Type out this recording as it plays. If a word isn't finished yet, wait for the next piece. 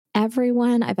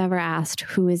Everyone I've ever asked,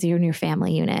 who is in your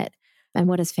family unit and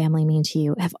what does family mean to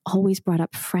you, have always brought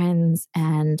up friends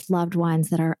and loved ones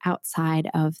that are outside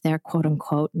of their quote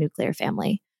unquote nuclear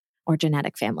family or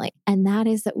genetic family. And that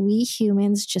is that we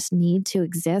humans just need to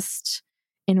exist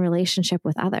in relationship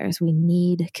with others. We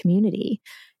need community.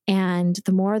 And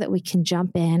the more that we can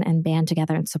jump in and band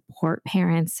together and support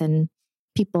parents and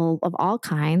people of all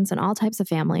kinds and all types of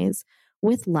families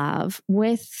with love,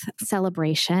 with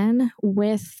celebration,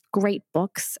 with great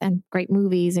books and great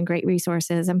movies and great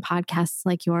resources and podcasts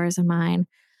like yours and mine,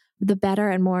 the better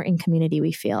and more in community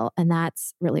we feel. And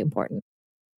that's really important.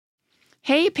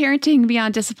 Hey, Parenting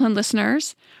Beyond Discipline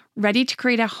listeners. Ready to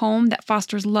create a home that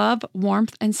fosters love,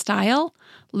 warmth, and style?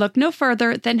 Look no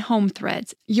further than Home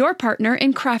Threads, your partner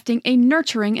in crafting a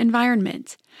nurturing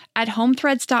environment. At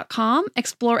homethreads.com,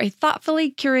 explore a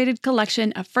thoughtfully curated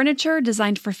collection of furniture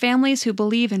designed for families who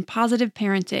believe in positive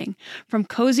parenting. From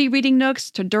cozy reading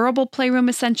nooks to durable playroom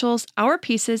essentials, our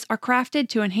pieces are crafted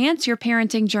to enhance your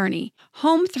parenting journey.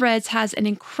 Home Threads has an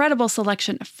incredible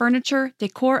selection of furniture,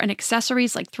 decor, and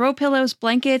accessories like throw pillows,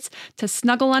 blankets, to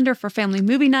snuggle under for family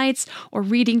movie nights or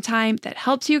reading time that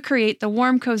helps you create the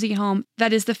warm, cozy home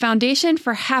that is the foundation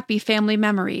for happy family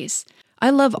memories. I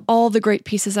love all the great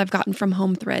pieces I've gotten from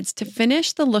Home Threads to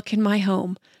finish the look in my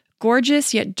home.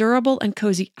 Gorgeous yet durable and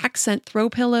cozy accent throw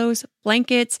pillows,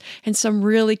 blankets, and some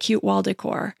really cute wall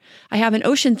decor. I have an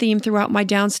ocean theme throughout my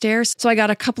downstairs, so I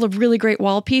got a couple of really great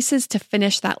wall pieces to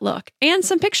finish that look, and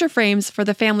some picture frames for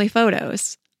the family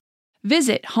photos.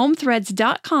 Visit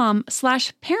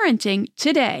homethreads.com/parenting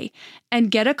today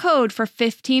and get a code for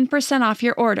 15% off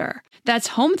your order. That's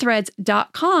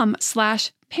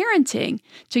homethreads.com/parenting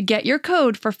to get your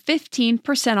code for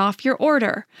 15% off your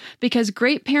order, because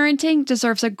great parenting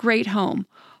deserves a great home.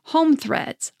 Home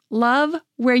Threads. Love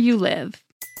where you live.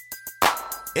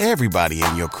 Everybody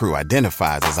in your crew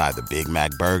identifies as either Big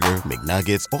Mac Burger,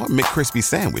 McNuggets, or McCrispy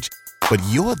Sandwich. But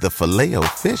you're the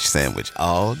Filet-O-Fish Sandwich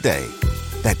all day.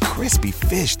 That crispy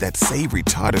fish, that savory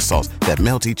tartar sauce, that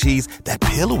melty cheese, that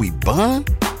pillowy bun.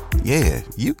 Yeah,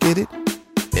 you get it.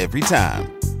 Every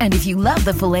time. And if you love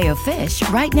the Filet-O-Fish,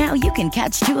 right now you can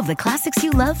catch two of the classics you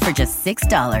love for just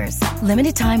 $6.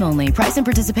 Limited time only. Price and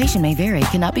participation may vary.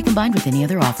 Cannot be combined with any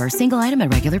other offer. Single item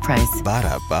at regular price.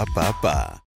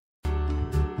 Ba-da-ba-ba-ba.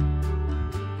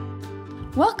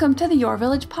 Welcome to the Your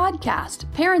Village podcast,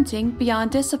 Parenting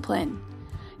Beyond Discipline.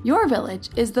 Your Village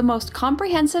is the most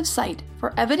comprehensive site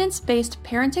for evidence-based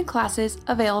parenting classes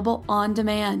available on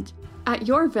demand at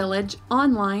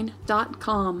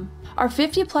yourvillageonline.com. Our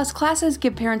 50-plus classes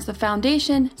give parents the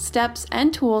foundation, steps,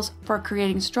 and tools for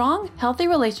creating strong, healthy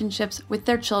relationships with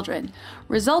their children,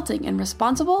 resulting in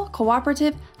responsible,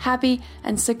 cooperative, happy,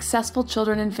 and successful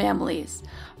children and families.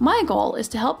 My goal is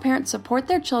to help parents support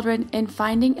their children in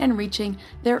finding and reaching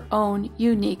their own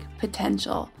unique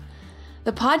potential.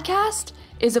 The podcast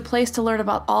is a place to learn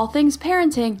about all things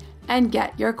parenting and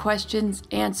get your questions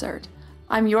answered.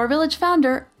 I'm Your Village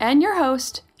founder and your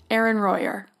host, Erin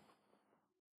Royer.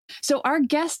 So our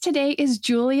guest today is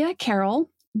Julia Karol.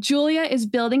 Julia is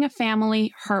building a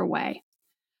family her way.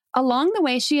 Along the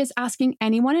way, she is asking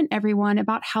anyone and everyone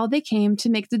about how they came to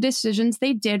make the decisions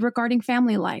they did regarding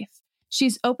family life.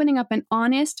 She's opening up an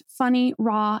honest, funny,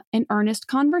 raw, and earnest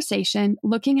conversation,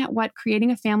 looking at what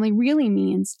creating a family really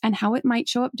means and how it might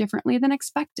show up differently than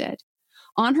expected.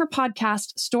 On her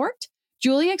podcast, Storked,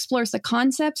 Julia explores the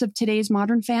concepts of today's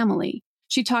modern family.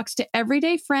 She talks to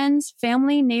everyday friends,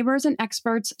 family, neighbors, and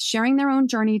experts, sharing their own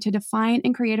journey to define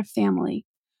and create a family.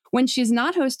 When she's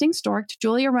not hosting Storked,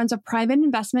 Julia runs a private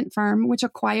investment firm which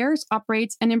acquires,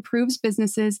 operates, and improves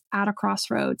businesses at a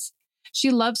crossroads.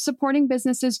 She loves supporting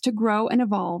businesses to grow and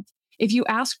evolve. If you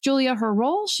ask Julia her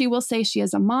role, she will say she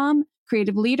is a mom,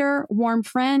 creative leader, warm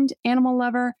friend, animal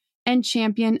lover, and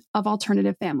champion of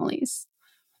alternative families.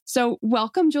 So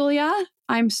welcome, Julia.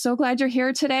 I'm so glad you're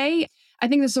here today. I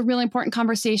think this is a really important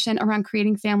conversation around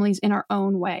creating families in our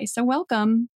own way. So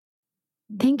welcome.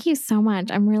 Thank you so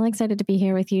much. I'm really excited to be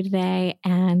here with you today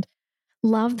and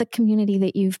love the community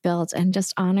that you've built and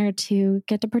just honored to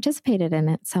get to participate in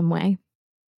it some way.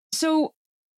 So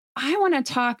I want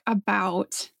to talk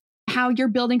about how you're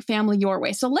building family your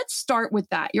way. So let's start with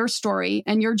that, your story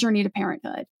and your journey to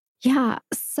parenthood. Yeah.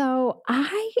 So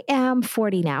I am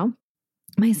 40 now.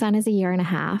 My son is a year and a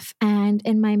half. And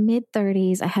in my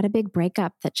mid-30s, I had a big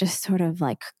breakup that just sort of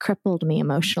like crippled me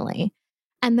emotionally.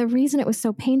 And the reason it was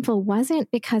so painful wasn't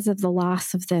because of the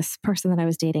loss of this person that I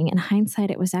was dating. In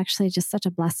hindsight, it was actually just such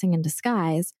a blessing in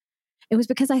disguise. It was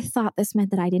because I thought this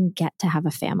meant that I didn't get to have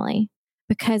a family.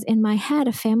 Because in my head,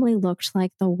 a family looked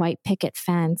like the white picket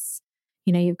fence,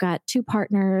 You've got two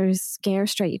partners, gay or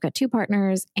straight, you've got two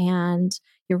partners and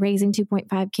you're raising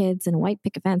 2.5 kids and a white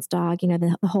picket fence dog,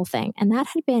 the whole thing. And that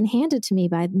had been handed to me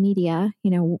by the media,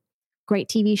 great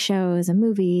TV shows and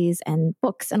movies and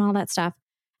books and all that stuff.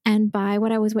 And by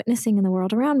what I was witnessing in the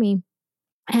world around me.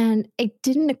 And it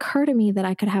didn't occur to me that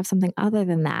I could have something other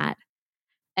than that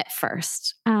at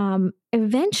first.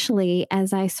 Eventually,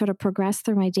 as I sort of progressed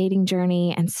through my dating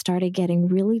journey and started getting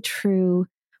really true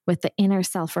with the inner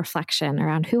self-reflection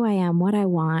around who I am, what I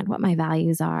want, what my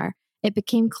values are, it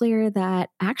became clear that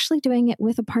actually doing it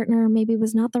with a partner maybe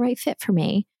was not the right fit for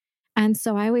me. And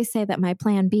so I always say that my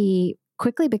plan B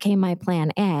quickly became my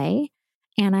plan A.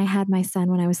 And I had my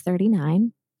son when I was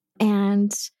 39.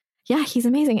 And yeah, he's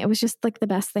amazing. It was just like the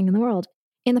best thing in the world.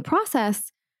 In the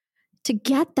process, to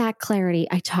get that clarity,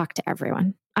 I talked to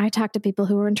everyone. I talked to people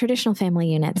who were in traditional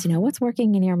family units, what's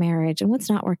working in your marriage and what's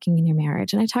not working in your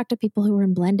marriage. And I talked to people who were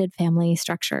in blended family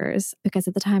structures because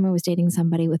at the time I was dating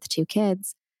somebody with 2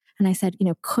 kids. And I said,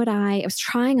 I was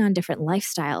trying on different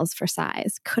lifestyles for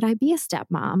size. Could I be a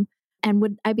stepmom? And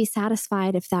would I be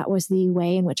satisfied if that was the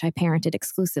way in which I parented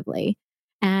exclusively?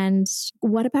 And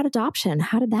what about adoption?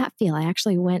 How did that feel? I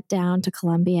actually went down to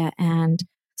Colombia and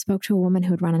spoke to a woman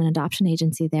who had run an adoption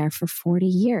agency there for 40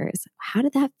 years. How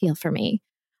did that feel for me?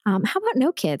 How about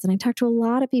no kids? And I talked to a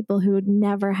lot of people who had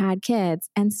never had kids.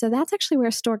 And so that's actually where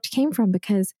Storked came from,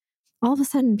 because all of a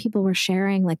sudden people were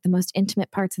sharing like the most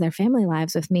intimate parts of their family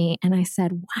lives with me. And I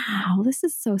said, wow, this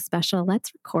is so special.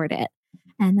 Let's record it.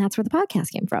 And that's where the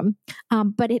podcast came from.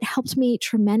 But it helped me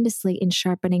tremendously in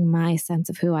sharpening my sense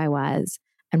of who I was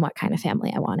and what kind of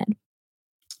family I wanted.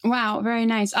 Wow, very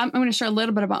nice. I'm going to share a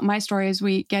little bit about my story as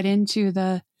we get into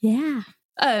the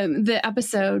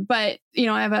episode. But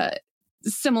I have a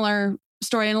similar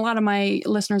story, and a lot of my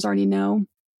listeners already know.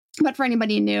 But for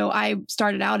anybody new, I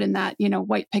started out in that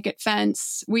white picket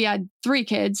fence. We had 3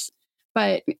 kids,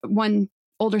 but 1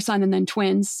 older son and then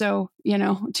twins. So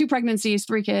 2 pregnancies,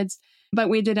 3 kids. But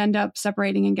we did end up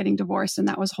separating and getting divorced, and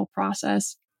that was a whole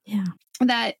process. Yeah.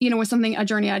 That, was a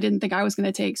journey I didn't think I was going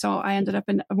to take. So I ended up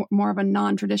in more of a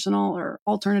non-traditional or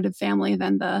alternative family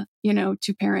than the,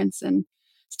 2 parents and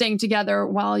staying together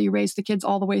while you raise the kids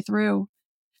all the way through.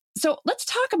 So let's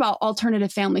talk about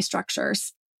alternative family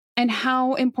structures and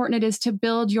how important it is to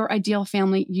build your ideal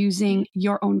family using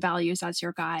your own values as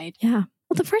your guide. Yeah.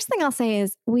 Well, the first thing I'll say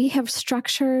is we have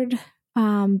structured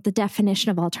the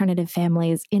definition of alternative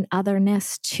families in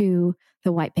otherness to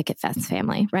the white picket fence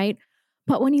family, right?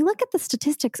 But when you look at the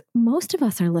statistics, most of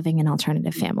us are living in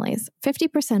alternative families.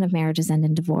 50% of marriages end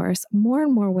in divorce. More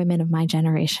and more women of my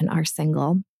generation are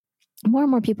single. More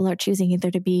and more people are choosing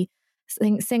either to be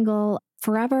single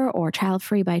forever or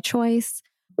child-free by choice,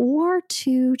 or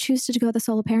to choose to go the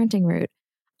solo parenting route.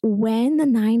 When the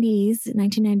 90s,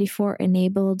 1994,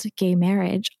 enabled gay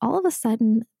marriage, all of a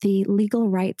sudden, the legal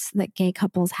rights that gay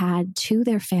couples had to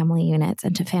their family units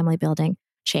and to family building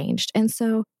changed. And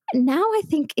so now I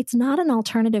think it's not an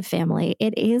alternative family.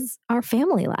 It is our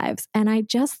family lives. And I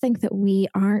just think that we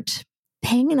aren't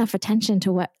paying enough attention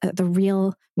to what the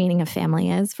real meaning of family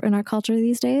is in our culture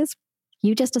these days.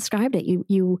 You just described it.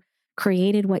 You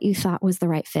created what you thought was the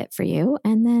right fit for you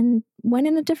and then went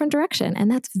in a different direction.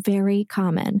 And that's very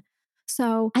common.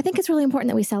 So I think it's really important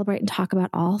that we celebrate and talk about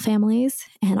all families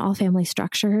and all family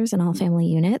structures and all family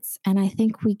units. And I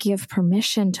think we give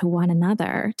permission to one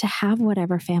another to have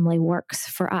whatever family works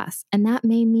for us. And that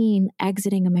may mean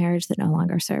exiting a marriage that no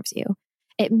longer serves you.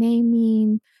 It may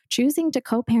mean choosing to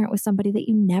co-parent with somebody that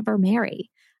you never marry.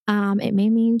 It may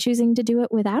mean choosing to do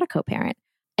it without a co-parent.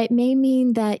 It may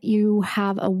mean that you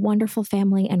have a wonderful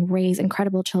family and raise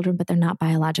incredible children, but they're not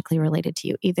biologically related to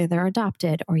you. Either they're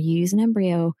adopted or you use an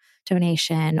embryo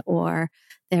donation or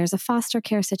there's a foster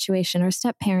care situation or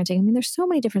step parenting. I mean, there's so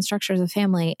many different structures of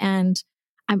family. And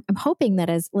I'm hoping that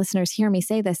as listeners hear me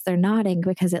say this, they're nodding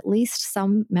because at least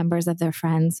some members of their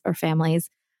friends or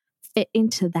families fit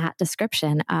into that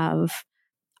description of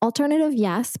alternative,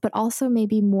 yes, but also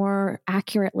maybe more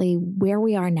accurately where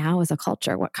we are now as a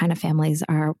culture, what kind of families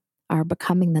are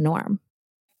becoming the norm.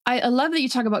 I love that you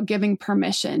talk about giving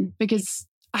permission, because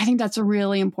I think that's a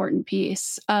really important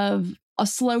piece of a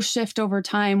slow shift over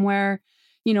time where,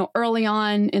 early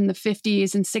on in the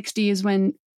 50s and 60s,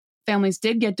 when families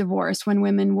did get divorced, when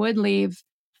women would leave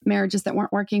marriages that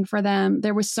weren't working for them,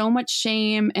 there was so much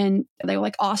shame and they were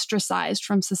like ostracized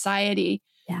from society.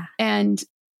 Yeah. And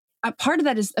a part of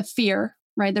that is a fear,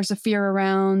 right? There's a fear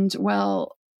around,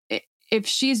 well, if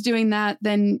she's doing that,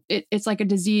 then it's like a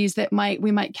disease that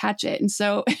we might catch it. And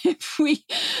so if we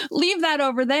leave that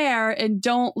over there and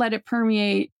don't let it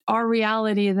permeate our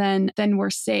reality, then we're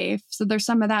safe. So there's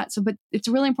some of that. So, but it's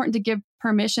really important to give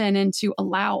permission and to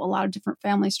allow a lot of different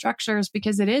family structures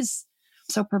because it is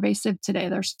so pervasive today.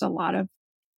 There's a lot of,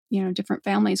 different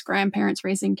families, grandparents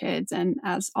raising kids, and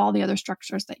as all the other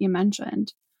structures that you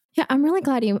mentioned. Yeah, I'm really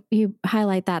glad you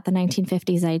highlight that, the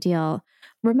 1950s ideal.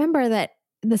 Remember that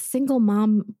the single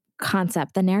mom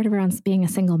concept, the narrative around being a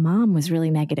single mom was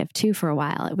really negative too for a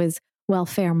while. It was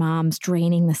welfare moms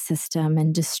draining the system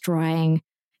and destroying,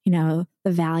 the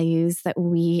values that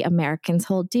we Americans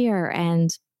hold dear. And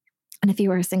if you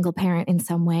were a single parent in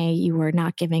some way, you were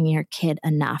not giving your kid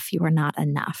enough. You were not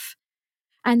enough.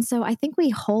 And so I think we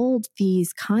hold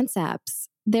these concepts.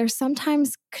 There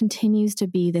sometimes continues to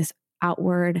be this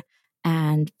outward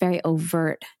and very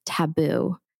overt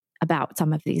taboo about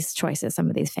some of these choices, some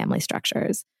of these family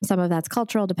structures. Some of that's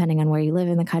cultural, depending on where you live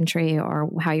in the country or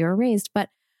how you were raised. But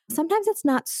sometimes it's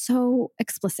not so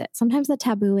explicit. Sometimes the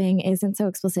tabooing isn't so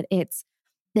explicit. It's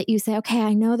that you say, okay,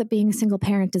 I know that being a single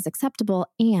parent is acceptable.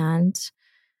 And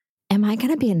am I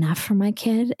going to be enough for my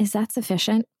kid? Is that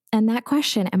sufficient? And that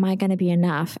question, am I going to be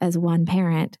enough as one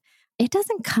parent? It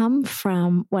doesn't come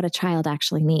from what a child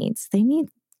actually needs. They need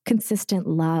consistent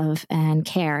love and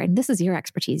care. And this is your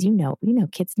expertise.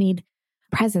 Kids need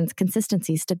presence,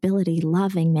 consistency, stability,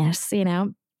 lovingness,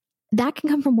 that can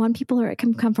come from one people or it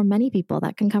can come from many people.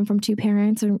 That can come from two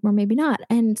parents or maybe not.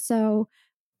 And so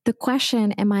the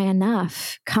question, am I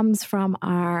enough, comes from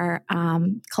our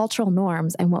cultural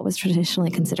norms and what was traditionally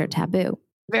considered taboo.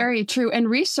 Very true. And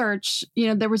research,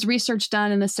 there was research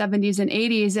done in the 70s and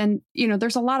 80s, and,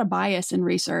 there's a lot of bias in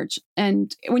research.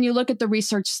 And when you look at the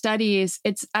research studies,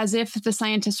 it's as if the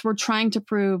scientists were trying to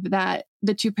prove that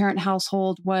the two-parent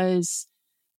household was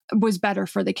better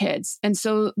for the kids. And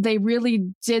so they really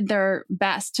did their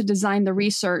best to design the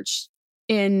research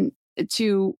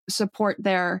to support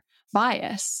their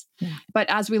bias. Yeah. But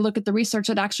as we look at the research,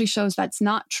 it actually shows that's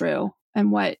not true.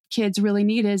 And what kids really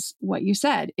need is what you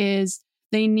said, is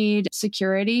they need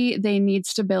security, they need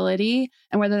stability,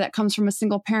 and whether that comes from a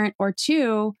single parent or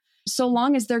two, so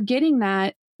long as they're getting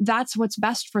that, that's what's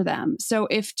best for them. So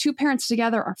if two parents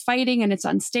together are fighting and it's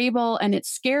unstable and it's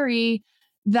scary,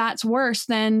 that's worse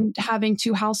than having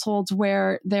two households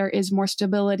where there is more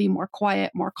stability, more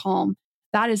quiet, more calm.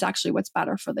 That is actually what's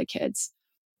better for the kids.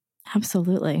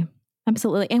 Absolutely.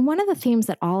 Absolutely. And one of the themes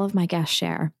that all of my guests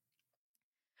share,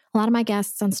 a lot of my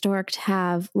guests on Storked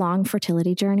have long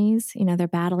fertility journeys. They're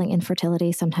battling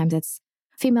infertility. Sometimes it's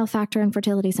female factor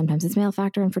infertility. Sometimes it's male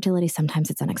factor infertility. Sometimes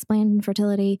it's unexplained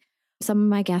infertility. Some of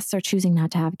my guests are choosing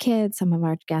not to have kids. Some of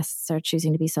our guests are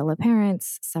choosing to be solo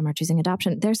parents. Some are choosing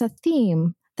adoption. There's a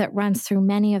theme that runs through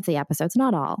many of the episodes,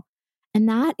 not all. And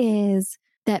that is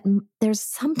that there's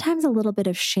sometimes a little bit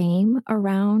of shame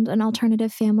around an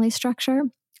alternative family structure.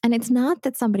 And it's not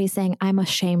that somebody's saying, I'm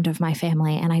ashamed of my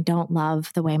family and I don't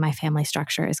love the way my family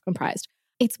structure is comprised.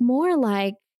 It's more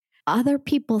like other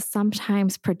people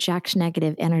sometimes project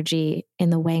negative energy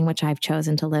in the way in which I've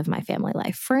chosen to live my family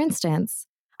life. For instance,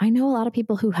 I know a lot of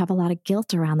people who have a lot of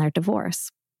guilt around their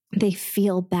divorce. They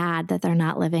feel bad that they're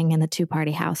not living in the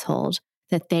two-party household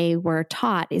that they were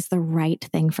taught is the right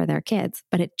thing for their kids.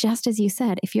 But just as you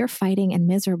said, if you're fighting and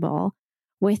miserable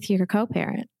with your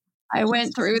co-parent. I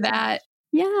went through that.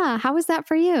 Yeah. How was that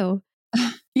for you?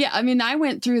 Yeah. I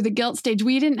went through the guilt stage.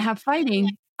 We didn't have fighting.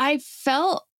 I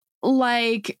felt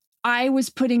like I was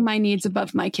putting my needs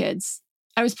above my kids.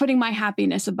 I was putting my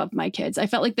happiness above my kids. I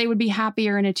felt like they would be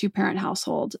happier in a two-parent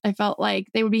household. I felt like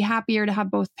they would be happier to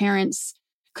have both parents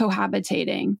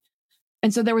cohabitating.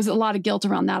 And so there was a lot of guilt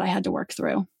around that I had to work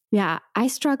through. Yeah. I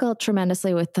struggled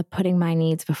tremendously with the putting my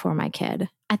needs before my kid.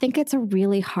 I think it's a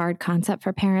really hard concept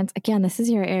for parents. Again, this is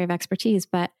your area of expertise,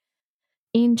 but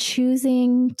in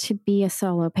choosing to be a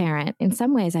solo parent, in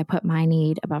some ways I put my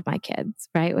need above my kids,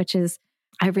 right? Which is,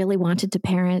 I really wanted to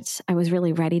parent. I was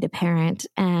really ready to parent.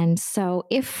 And so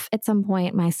if at some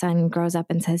point my son grows up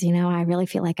and says, I really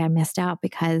feel like I missed out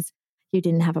because you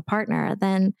didn't have a partner,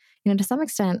 then, to some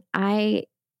extent, I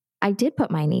did put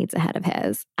my needs ahead of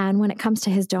his. And when it comes to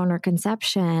his donor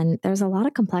conception, there's a lot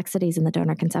of complexities in the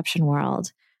donor conception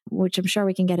world, which I'm sure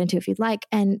we can get into if you'd like.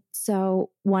 And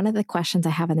so one of the questions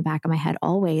I have in the back of my head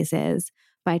always is,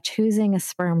 by choosing a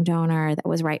sperm donor that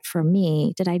was right for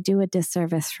me, did I do a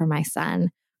disservice for my son,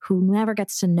 who never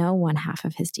gets to know one half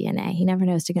of his DNA? He never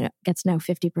gets to know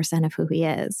 50% of who he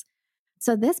is.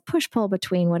 So this push-pull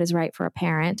between what is right for a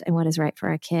parent and what is right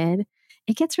for a kid,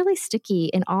 it gets really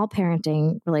sticky in all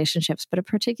parenting relationships, but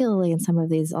particularly in some of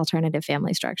these alternative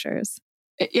family structures.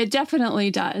 It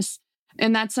definitely does.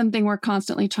 And that's something we're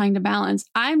constantly trying to balance.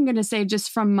 I'm going to say,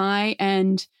 just from my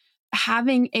end,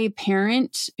 having a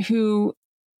parent who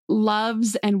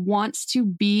loves and wants to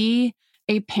be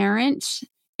a parent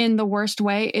in the worst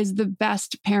way is the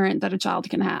best parent that a child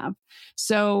can have.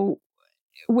 So,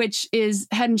 which is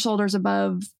head and shoulders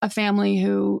above a family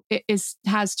who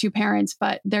has two parents,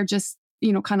 but they're just,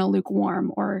 kind of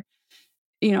lukewarm, or,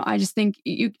 I just think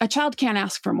a child can't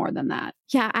ask for more than that.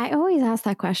 Yeah, I always ask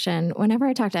that question whenever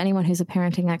I talk to anyone who's a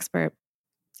parenting expert.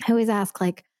 I always ask,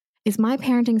 is my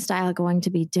parenting style going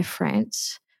to be different,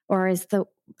 or is the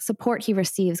support he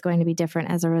receives going to be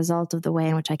different as a result of the way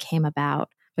in which I came about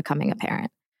becoming a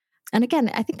parent? And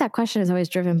again, I think that question is always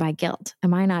driven by guilt.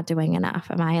 Am I not doing enough?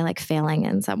 Am I failing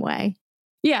in some way?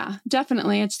 Yeah,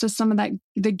 definitely. It's just some of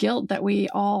the guilt that we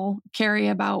all carry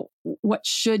about what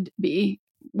should be,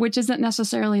 which isn't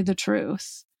necessarily the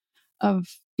truth of,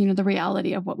 the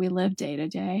reality of what we live day to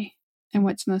day and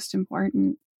what's most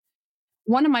important.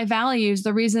 One of my values,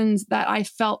 the reasons that I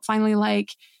felt finally like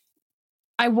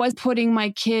I was putting my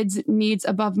kids' needs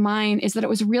above mine, is that it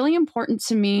was really important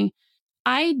to me.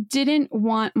 I didn't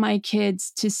want my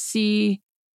kids to see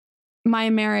my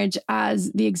marriage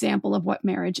as the example of what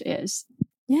marriage is.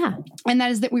 Yeah. And that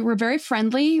is that we were very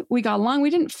friendly. We got along. We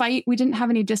didn't fight. We didn't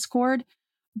have any discord,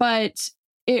 but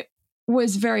it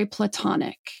was very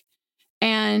platonic.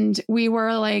 And we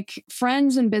were like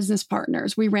friends and business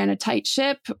partners. We ran a tight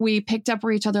ship. We picked up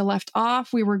where each other left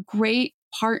off. We were great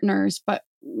partners, but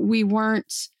we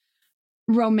weren't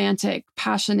romantic,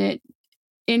 passionate,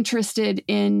 interested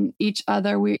in each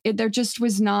other. There just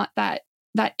was not that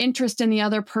interest in the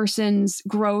other person's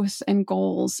growth and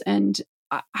goals. And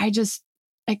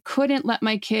I couldn't let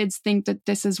my kids think that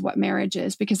this is what marriage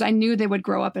is, because I knew they would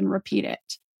grow up and repeat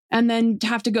it. And then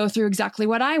have to go through exactly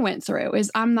what I went through, is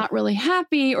I'm not really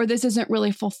happy, or this isn't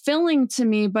really fulfilling to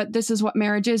me, but this is what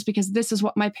marriage is because this is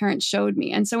what my parents showed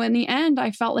me. And so in the end,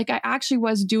 I felt like I actually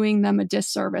was doing them a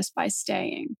disservice by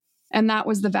staying. And that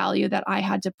was the value that I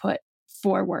had to put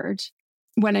forward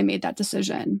when I made that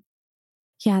decision.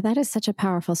 Yeah, that is such a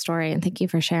powerful story. And thank you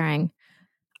for sharing.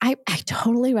 I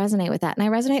totally resonate with that. And I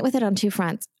resonate with it on two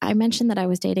fronts. I mentioned that I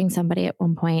was dating somebody at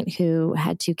one point who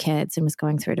had 2 kids and was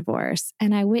going through a divorce.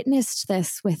 And I witnessed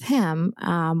this with him,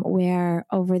 where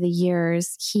over the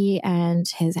years, he and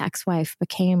his ex-wife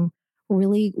became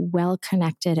really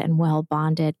well-connected and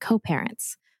well-bonded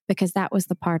co-parents, because that was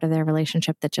the part of their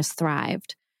relationship that just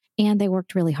thrived. And they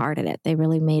worked really hard at it. They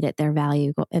really made it their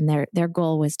value. And their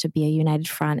goal was to be a united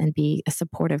front and be a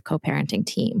supportive co-parenting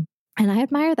team. And I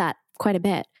admire that quite a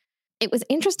bit. It was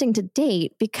interesting to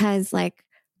date because,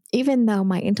 even though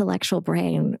my intellectual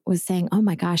brain was saying, oh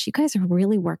my gosh, you guys are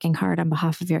really working hard on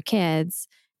behalf of your kids,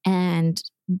 and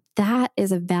that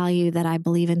is a value that I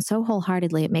believe in so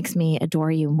wholeheartedly, it makes me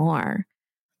adore you more.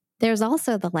 There's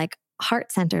also the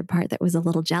heart-centered part that was a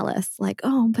little jealous,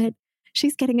 oh, but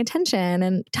she's getting attention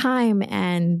and time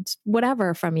and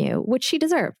whatever from you, which she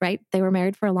deserved, right? They were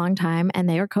married for a long time and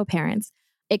they were co-parents.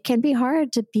 It can be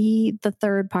hard to be the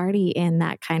third party in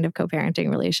that kind of co-parenting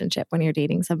relationship when you're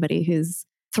dating somebody who's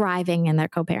thriving in their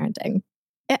co-parenting.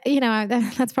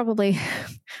 That's probably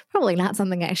not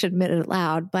something I should admit out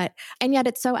loud, and yet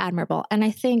it's so admirable. And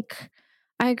I think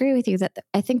I agree with you that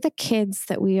I think the kids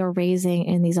that we are raising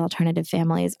in these alternative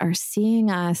families are seeing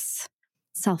us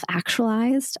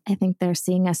self-actualized. I think they're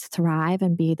seeing us thrive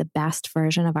and be the best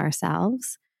version of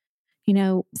ourselves.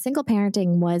 Single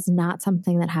parenting was not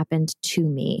something that happened to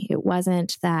me. It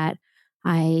wasn't that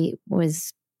I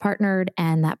was partnered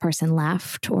and that person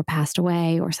left or passed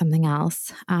away or something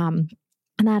else. And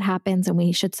that happens, and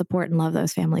we should support and love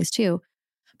those families too.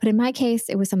 But in my case,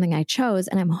 it was something I chose.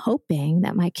 And I'm hoping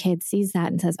that my kid sees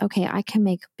that and says, okay, I can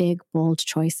make big, bold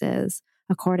choices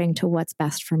according to what's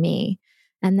best for me.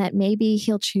 And that maybe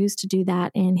he'll choose to do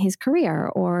that in his career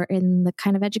or in the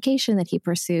kind of education that he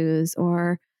pursues,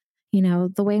 or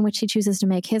the way in which he chooses to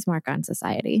make his mark on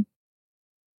society.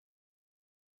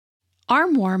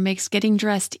 Armoire makes getting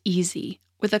dressed easy.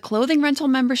 With a clothing rental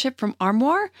membership from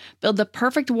Armoire, build the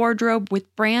perfect wardrobe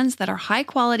with brands that are high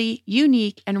quality,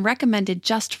 unique, and recommended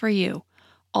just for you.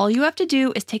 All you have to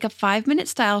do is take a 5-minute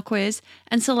style quiz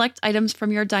and select items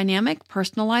from your dynamic,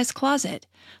 personalized closet.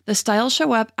 The styles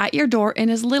show up at your door in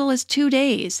as little as 2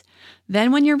 days.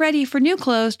 Then when you're ready for new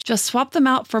clothes, just swap them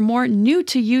out for more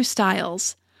new-to-you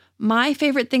styles. My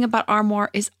favorite thing about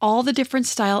Armoire is all the different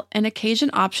style and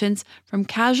occasion options, from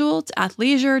casual to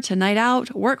athleisure to night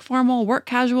out, work formal, work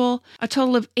casual, a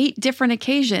total of 8 different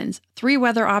occasions, 3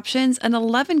 weather options, and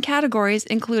 11 categories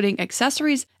including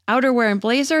accessories, outerwear, and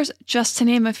blazers, just to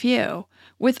name a few.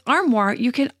 With Armoire,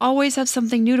 you can always have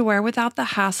something new to wear without the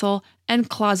hassle and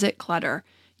closet clutter.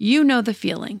 You know the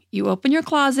feeling. You open your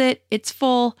closet, it's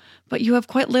full, but you have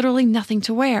quite literally nothing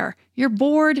to wear. You're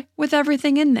bored with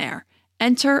everything in there.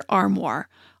 Enter Armoire.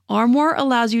 Armoire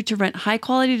allows you to rent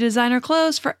high-quality designer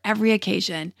clothes for every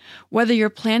occasion. Whether you're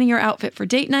planning your outfit for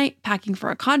date night, packing for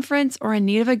a conference, or in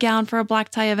need of a gown for a black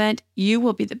tie event, you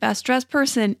will be the best-dressed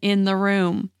person in the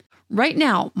room. Right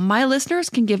now, my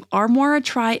listeners can give Armoire a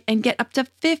try and get up to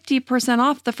 50%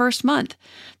 off the first month.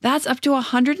 That's up to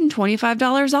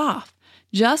 $125 off.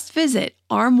 Just visit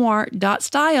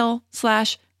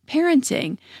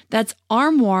armoire.style/parenting. That's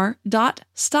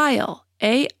armoire.style.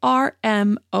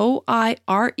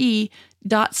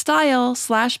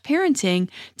 ARMOIRE.style/parenting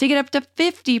to get up to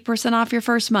 50% off your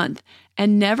first month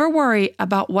and never worry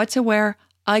about what to wear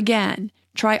again.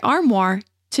 Try Armoire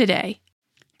today.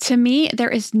 To me, there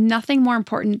is nothing more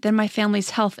important than my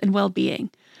family's health and well-being.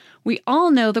 We all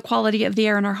know the quality of the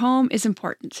air in our home is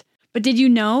important. But did you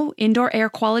know indoor air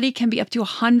quality can be up to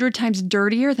 100 times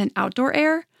dirtier than outdoor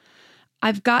air?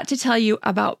 I've got to tell you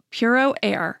about Puro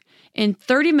Air. In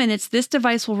 30 minutes, this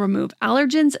device will remove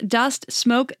allergens, dust,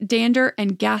 smoke, dander,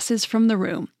 and gases from the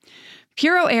room.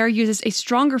 Puro Air uses a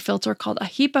stronger filter called a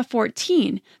HEPA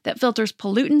 14 that filters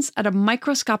pollutants at a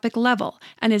microscopic level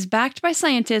and is backed by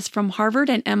scientists from Harvard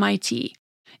and MIT.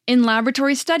 In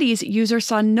laboratory studies, users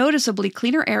saw noticeably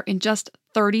cleaner air in just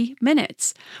 30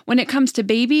 minutes. When it comes to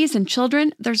babies and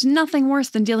children, there's nothing worse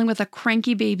than dealing with a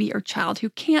cranky baby or child who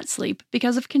can't sleep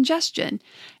because of congestion.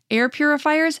 Air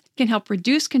purifiers can help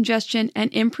reduce congestion and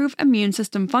improve immune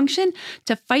system function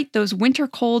to fight those winter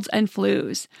colds and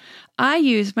flus. I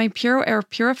use my Puro Air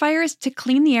purifiers to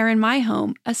clean the air in my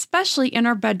home, especially in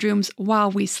our bedrooms while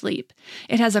we sleep.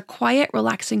 It has a quiet,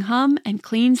 relaxing hum and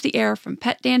cleans the air from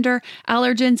pet dander,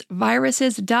 allergens,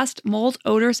 viruses, dust, mold,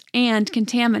 odors, and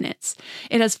contaminants.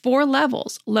 It has 4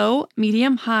 levels: low,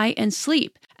 medium, high, and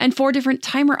sleep, and 4 different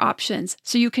timer options,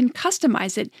 so you can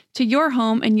customize it to your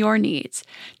home and your needs.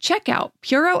 Check out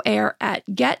Puro Air at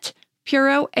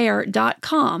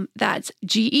getpuroair.com. That's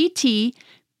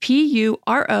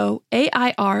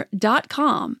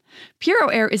GETPUROAIR.com. Puro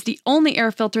Air is the only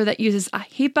air filter that uses a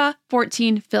HEPA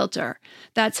 14 filter.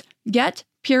 That's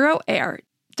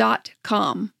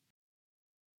getpuroair.com.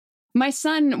 My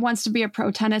son wants to be a pro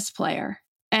tennis player.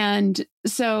 And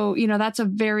so, that's a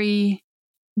very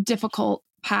difficult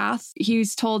path.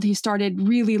 He's told he started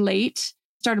really late,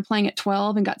 started playing at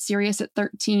 12 and got serious at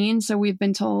 13. So we've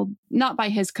been told, not by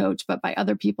his coach, but by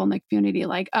other people in the community,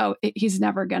 like, he's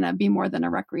never going to be more than a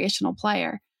recreational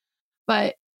player.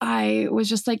 But I was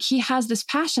just like, he has this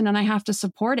passion and I have to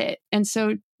support it. And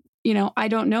so, I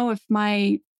don't know if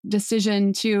my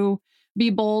decision to be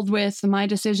bold with my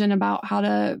decision about how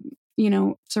to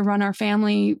run our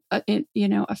family,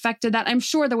 affected that. I'm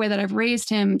sure the way that I've raised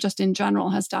him just in general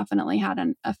has definitely had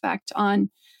an effect on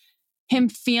him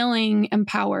feeling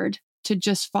empowered to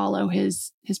just follow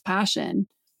his passion.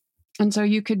 And so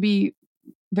you could be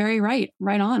very right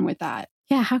on with that.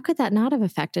 Yeah. How could that not have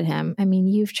affected him? I mean,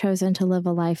 you've chosen to live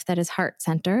a life that is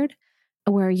heart-centered,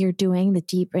 where you're doing the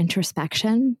deep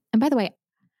introspection. And by the way,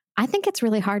 I think it's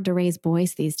really hard to raise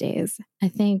boys these days. I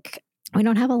think we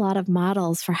don't have a lot of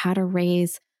models for how to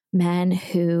raise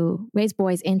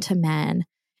boys into men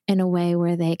in a way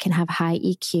where they can have high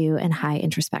EQ and high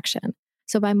introspection.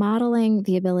 So by modeling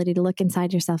the ability to look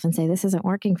inside yourself and say, this isn't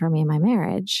working for me in my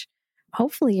marriage,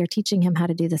 hopefully you're teaching him how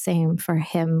to do the same for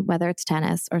him, whether it's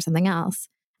tennis or something else.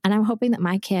 And I'm hoping that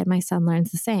my son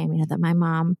learns the same, that my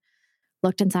mom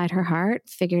looked inside her heart,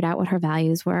 figured out what her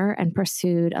values were, and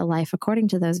pursued a life according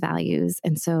to those values.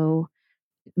 And so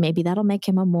maybe that'll make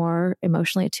him a more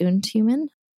emotionally attuned human.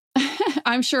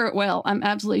 I'm sure it will. I'm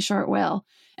absolutely sure it will.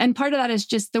 And part of that is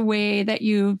just the way that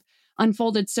you've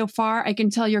unfolded so far. I can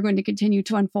tell you're going to continue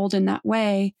to unfold in that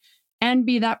way and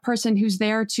be that person who's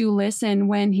there to listen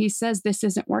when he says, this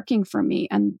isn't working for me.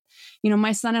 And,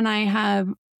 my son and I have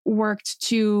worked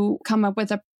to come up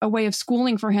with a way of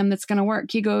schooling for him that's going to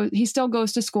work. He still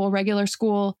goes to school, regular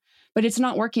school, but it's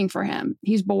not working for him.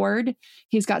 He's bored.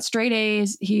 He's got straight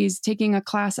A's. He's taking a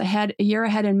year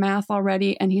ahead in math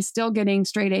already, and he's still getting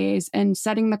straight A's and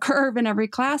setting the curve in every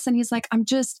class. And he's like,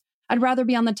 I'd rather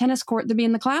be on the tennis court than be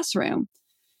in the classroom.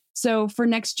 So for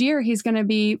next year, he's going to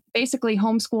be basically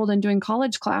homeschooled and doing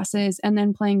college classes and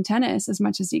then playing tennis as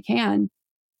much as he can.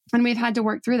 And we've had to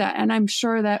work through that. And I'm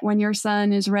sure that when your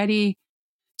son is ready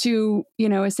to,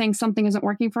 is saying something isn't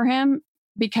working for him,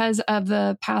 because of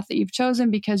the path that you've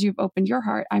chosen, because you've opened your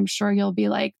heart, I'm sure you'll be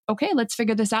like, okay, let's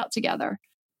figure this out together.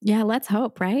 Yeah, let's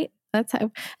hope, right? Let's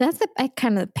hope. That's the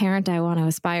kind of parent I want to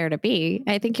aspire to be.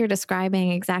 I think you're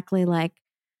describing exactly like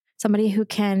somebody who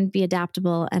can be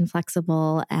adaptable and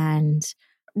flexible and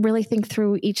really think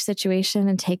through each situation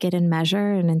and take it in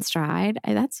measure and in stride.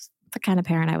 That's the kind of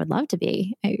parent I would love to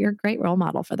be. You're a great role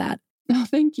model for that. Oh,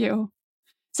 thank you.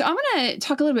 So I'm going to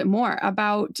talk a little bit more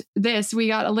about this. We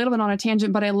got a little bit on a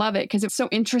tangent, but I love it because it's so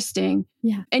interesting.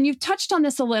 Yeah. And you've touched on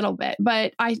this a little bit,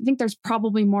 but I think there's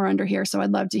probably more under here. So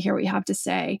I'd love to hear what you have to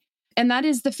say. And that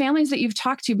is the families that you've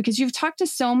talked to, because you've talked to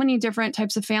so many different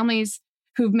types of families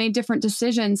who've made different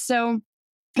decisions. So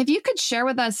if you could share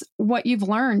with us what you've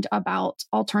learned about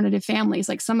alternative families,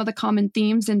 like some of the common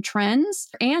themes and trends,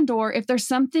 and or if there's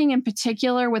something in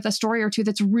particular with a story or two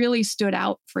that's really stood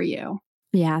out for you.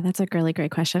 Yeah, that's a really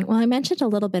great question. Well, I mentioned a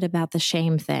little bit about the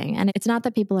shame thing, and it's not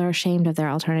that people are ashamed of their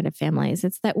alternative families.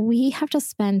 It's that we have to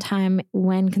spend time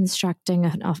when constructing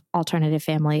an alternative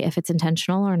family, if it's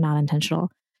intentional or not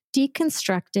intentional,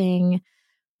 deconstructing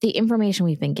the information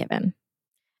we've been given.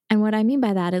 And what I mean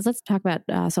by that is, let's talk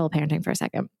about solo parenting for a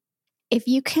second. If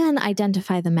you can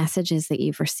identify the messages that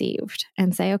you've received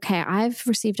and say, okay, I've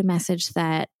received a message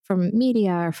that from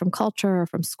media or from culture or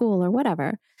from school or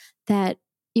whatever, that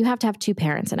you have to have two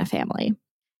parents in a family.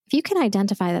 If you can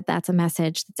identify that that's a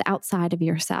message that's outside of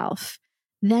yourself,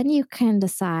 then you can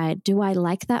decide, do I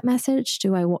like that message?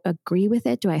 Do I agree with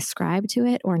it? Do I ascribe to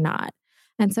it or not?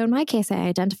 And so in my case, I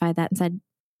identified that and said,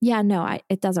 yeah, no,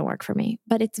 it doesn't work for me.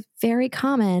 But it's very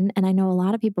common. And I know a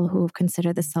lot of people who have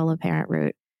considered the solo parent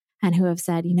route and who have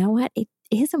said, you know what, it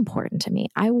is important to me.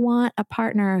 I want a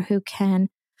partner who can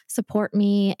support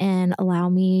me and allow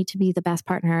me to be the best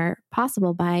partner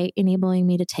possible by enabling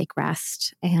me to take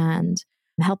rest and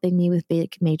helping me with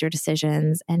big major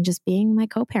decisions and just being my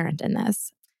co-parent in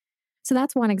this. So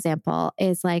that's one example,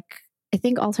 is like, I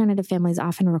think alternative families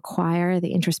often require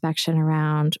the introspection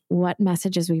around what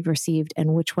messages we've received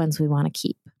and which ones we want to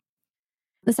keep.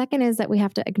 The second is that we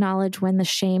have to acknowledge when the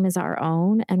shame is our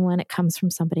own and when it comes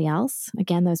from somebody else.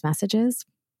 Again, those messages.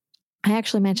 I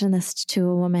actually mentioned this to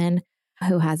a woman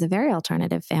who has a very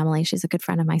alternative family. She's a good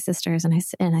friend of my sister's. And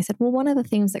I said, well, one of the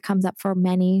themes that comes up for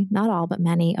many, not all, but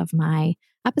many of my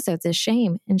episodes is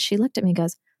shame. And she looked at me and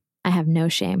goes, I have no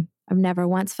shame. I've never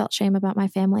once felt shame about my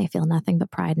family. I feel nothing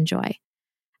but pride and joy.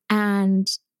 And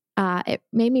it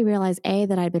made me realize, A,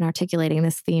 that I'd been articulating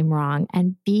this theme wrong,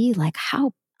 and B, like,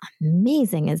 how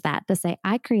amazing is that to say,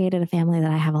 I created a family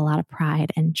that I have a lot of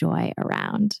pride and joy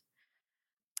around.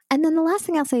 And then the last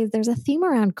thing I'll say is there's a theme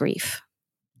around grief.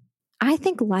 I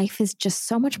think life is just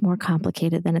so much more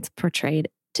complicated than it's portrayed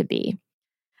to be.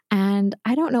 And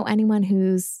I don't know anyone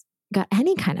who's got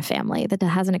any kind of family that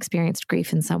hasn't experienced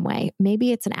grief in some way.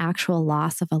 Maybe it's an actual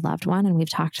loss of a loved one, and we've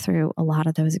talked through a lot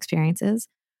of those experiences.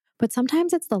 But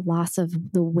sometimes it's the loss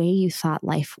of the way you thought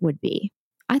life would be.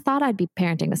 I thought I'd be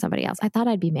parenting with somebody else. I thought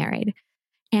I'd be married.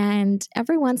 And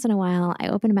every once in a while, I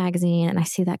open a magazine and I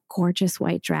see that gorgeous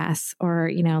white dress or,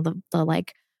 you know, the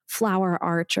like flower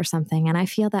arch or something. And I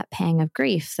feel that pang of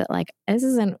grief that like, that's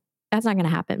not going to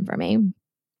happen for me.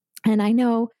 And I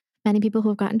know many people who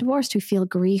have gotten divorced who feel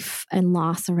grief and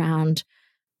loss around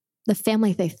the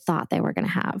family they thought they were going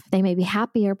to have. They may be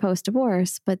happier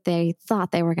post-divorce, but they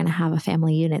thought they were going to have a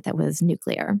family unit that was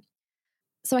nuclear.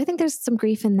 So I think there's some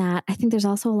grief in that. I think there's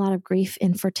also a lot of grief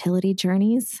in fertility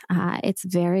journeys. It's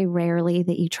very rarely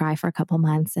that you try for a couple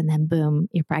months and then boom,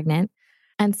 you're pregnant.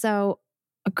 And so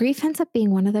grief ends up being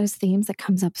one of those themes that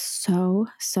comes up so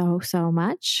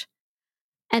much.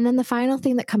 And then the final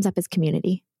thing that comes up is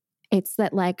community. It's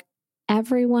that like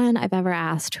everyone I've ever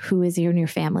asked, who is in your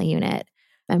family unit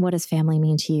and what does family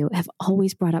mean to you, have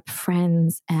always brought up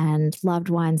friends and loved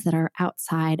ones that are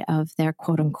outside of their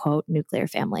quote unquote nuclear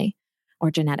family or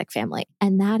genetic family.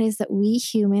 And that is that we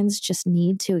humans just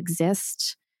need to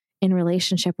exist in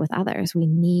relationship with others. We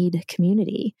need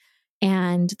community.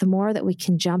 And the more that we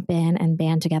can jump in and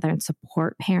band together and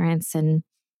support parents and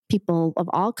people of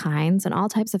all kinds and all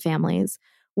types of families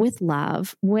with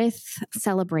love, with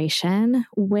celebration,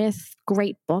 with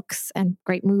great books and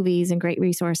great movies and great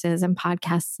resources and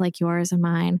podcasts like yours and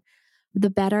mine, the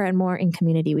better and more in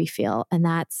community we feel. And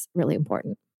that's really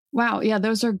important. Wow. Yeah,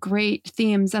 those are great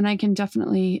themes. And I can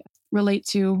definitely relate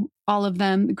to all of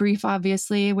them. Grief,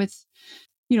 obviously, with,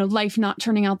 you know, life not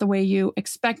turning out the way you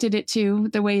expected it to,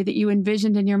 the way that you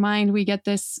envisioned in your mind. We get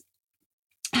this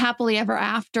happily ever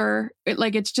after.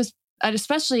 It's just,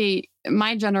 especially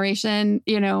my generation,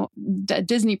 you know,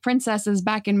 Disney princesses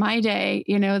back in my day,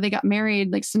 you know, they got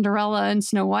married like Cinderella and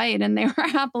Snow White and they were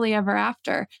happily ever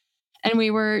after. And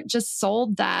we were just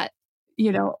sold that,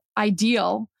 you know,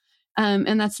 ideal.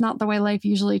 And that's not the way life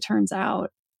usually turns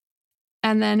out.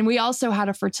 And then we also had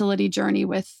a fertility journey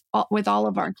with all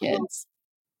of our kids.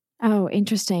 Oh,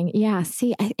 interesting. Yeah.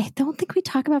 See, I don't think we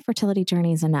talk about fertility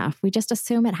journeys enough. We just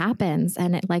assume it happens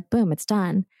and it like, boom, it's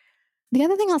done. The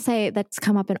other thing I'll say that's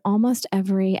come up in almost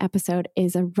every episode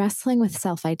is a wrestling with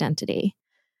self-identity.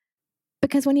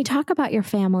 Because when you talk about your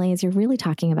families, you're really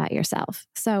talking about yourself.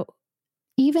 So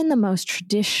even the most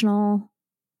traditional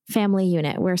family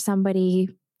unit where somebody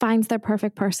finds their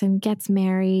perfect person, gets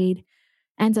married,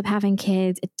 ends up having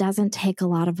kids, it doesn't take a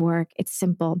lot of work. It's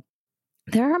simple.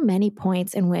 There are many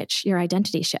points in which your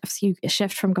identity shifts. You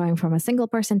shift from going from a single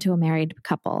person to a married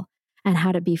couple and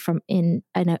how to be in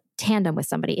a tandem with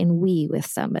somebody, in we with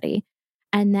somebody.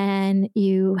 And then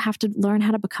you have to learn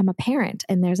how to become a parent.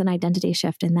 And there's an identity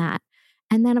shift in that.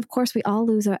 And then, of course, we all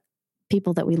lose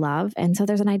people that we love. And so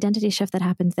there's an identity shift that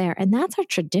happens there. And that's our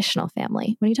traditional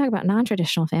family. When you talk about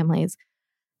non-traditional families,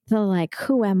 they're like,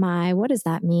 who am I? What does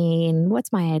that mean?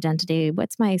 What's my identity?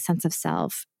 What's my sense of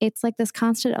self? It's like this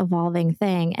constant evolving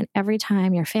thing. And every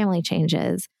time your family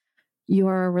changes,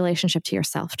 your relationship to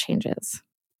yourself changes.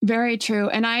 Very true.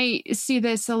 And I see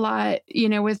this a lot,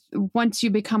 with once you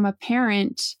become a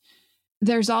parent,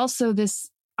 there's also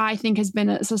this, I think, has been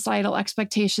a societal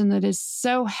expectation that is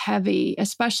so heavy,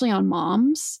 especially on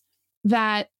moms,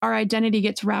 that our identity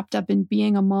gets wrapped up in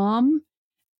being a mom.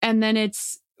 And then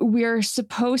we're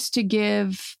supposed to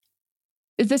give,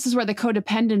 this is where the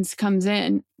codependence comes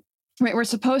in, right? We're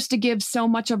supposed to give so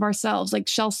much of ourselves, like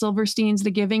Shel Silverstein's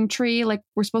The Giving Tree, like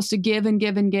we're supposed to give and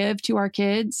give and give to our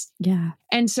kids. Yeah.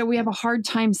 And so we have a hard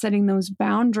time setting those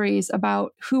boundaries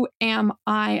about who am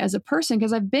I as a person?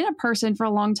 Because I've been a person for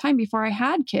a long time before I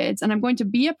had kids, and I'm going to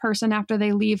be a person after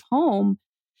they leave home.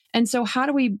 And so how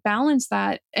do we balance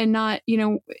that and not,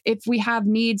 if we have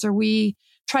needs or we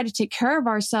try to take care of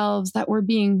ourselves, that we're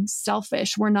being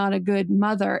selfish. We're not a good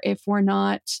mother if we're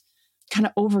not kind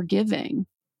of overgiving.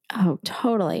 Oh,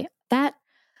 totally.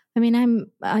 I'm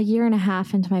a year and a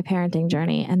half into my parenting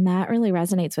journey, and that really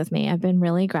resonates with me. I've been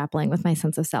really grappling with my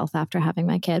sense of self after having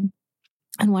my kid.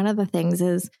 And one of the things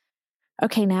is,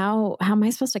 okay, now how am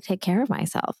I supposed to take care of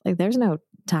myself? Like there's no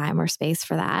time or space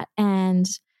for that. And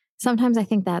sometimes I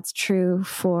think that's true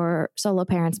for solo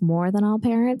parents more than all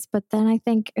parents, but then I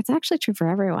think it's actually true for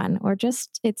everyone. Or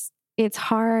just it's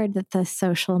hard that the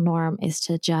social norm is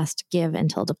to just give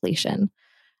until depletion.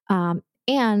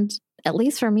 And at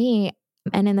least for me,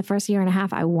 and in the first year and a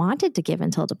half, I wanted to give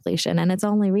until depletion. And it's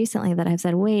only recently that I've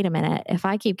said, wait a minute, if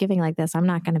I keep giving like this, I'm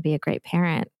not going to be a great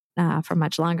parent for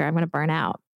much longer. I'm going to burn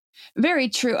out. Very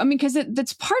true. I mean, because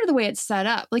that's part of the way it's set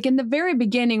up. Like in the very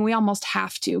beginning, we almost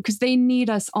have to, because they need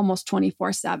us almost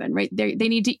 24/7, right? They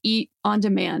need to eat on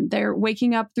demand. They're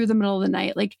waking up through the middle of the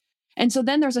night. And so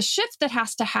then there's a shift that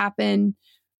has to happen.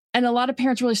 And a lot of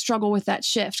parents really struggle with that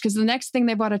shift because the next thing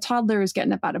they've got a toddler is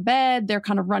getting up out of bed. They're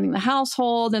kind of running the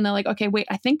household and they're like, okay, wait,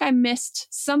 I think I missed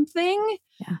something,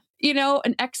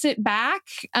 an exit back.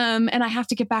 And I have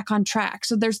to get back on track.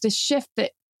 So there's this shift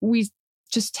that we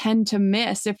just tend to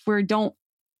miss if we're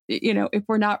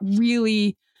not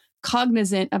really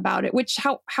cognizant about it, which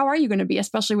how are you going to be,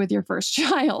 especially with your first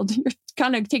child? It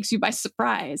kind of takes you by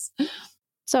surprise.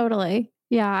 Totally.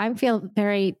 Yeah. I feel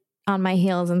very on my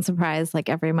heels and surprised like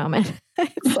every moment.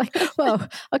 It's like, whoa,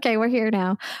 okay, we're here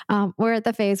now. We're at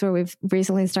the phase where we've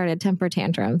recently started temper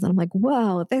tantrums. And I'm like,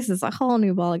 whoa, this is a whole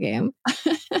new ballgame.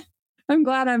 I'm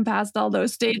glad I'm past all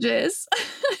those stages.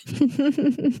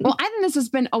 Well, I think this has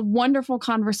been a wonderful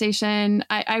conversation.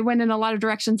 I went in a lot of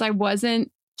directions I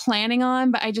wasn't planning on,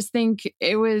 but I just think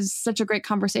it was such a great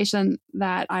conversation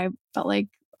that I felt like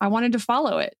I wanted to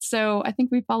follow it. So I think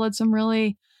we followed some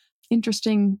really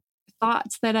interesting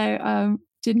thoughts that I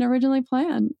didn't originally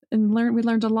plan and we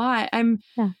learned a lot. I'm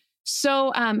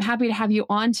so happy to have you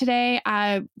on today.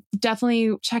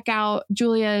 Definitely check out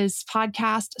Julia's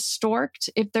podcast, Storked.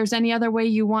 If there's any other way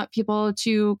you want people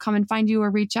to come and find you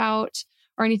or reach out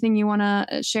or anything you want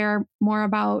to share more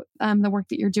about the work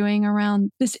that you're doing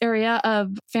around this area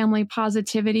of family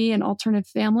positivity and alternative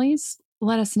families,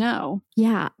 let us know.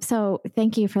 Yeah. So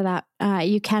thank you for that.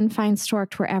 You can find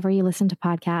Storked wherever you listen to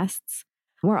podcasts.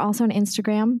 We're also on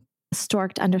Instagram,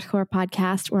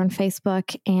 Storked_podcast. We're on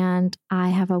Facebook, and I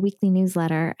have a weekly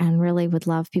newsletter and really would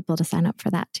love people to sign up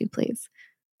for that too, please.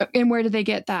 And where do they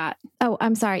get that? Oh,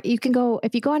 I'm sorry. You can go,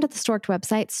 if you go onto the Storked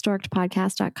website,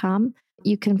 storkedpodcast.com,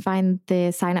 you can find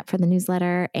the sign up for the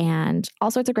newsletter and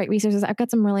all sorts of great resources. I've got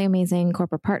some really amazing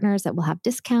corporate partners that will have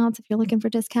discounts if you're looking for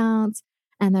discounts.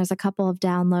 And there's a couple of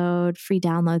free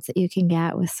downloads that you can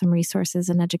get with some resources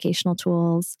and educational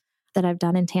tools that I've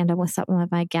done in tandem with some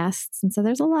of my guests. And so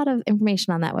there's a lot of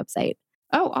information on that website.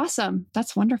 Oh, awesome.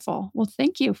 That's wonderful. Well,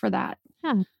 thank you for that.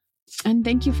 Yeah. And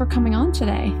thank you for coming on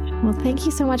today. Well, thank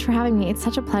you so much for having me. It's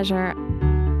such a pleasure.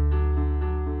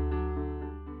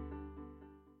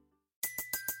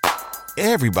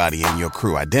 Everybody in your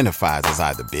crew identifies as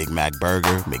either Big Mac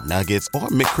Burger, McNuggets, or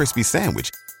McCrispy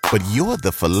Sandwich. But you're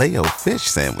the Filet-O-Fish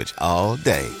Sandwich all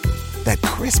day. That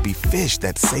crispy fish,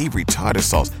 that savory tartar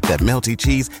sauce, that melty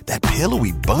cheese, that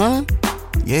pillowy bun.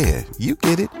 Yeah, you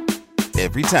get it.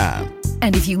 Every time.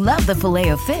 And if you love the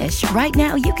Filet-O-Fish, right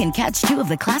now you can catch 2 of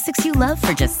the classics you love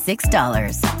for just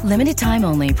 $6. Limited time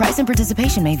only. Price and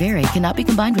participation may vary. Cannot be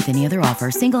combined with any other offer.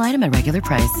 Single item at regular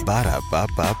price.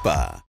 Ba-da-ba-ba-ba.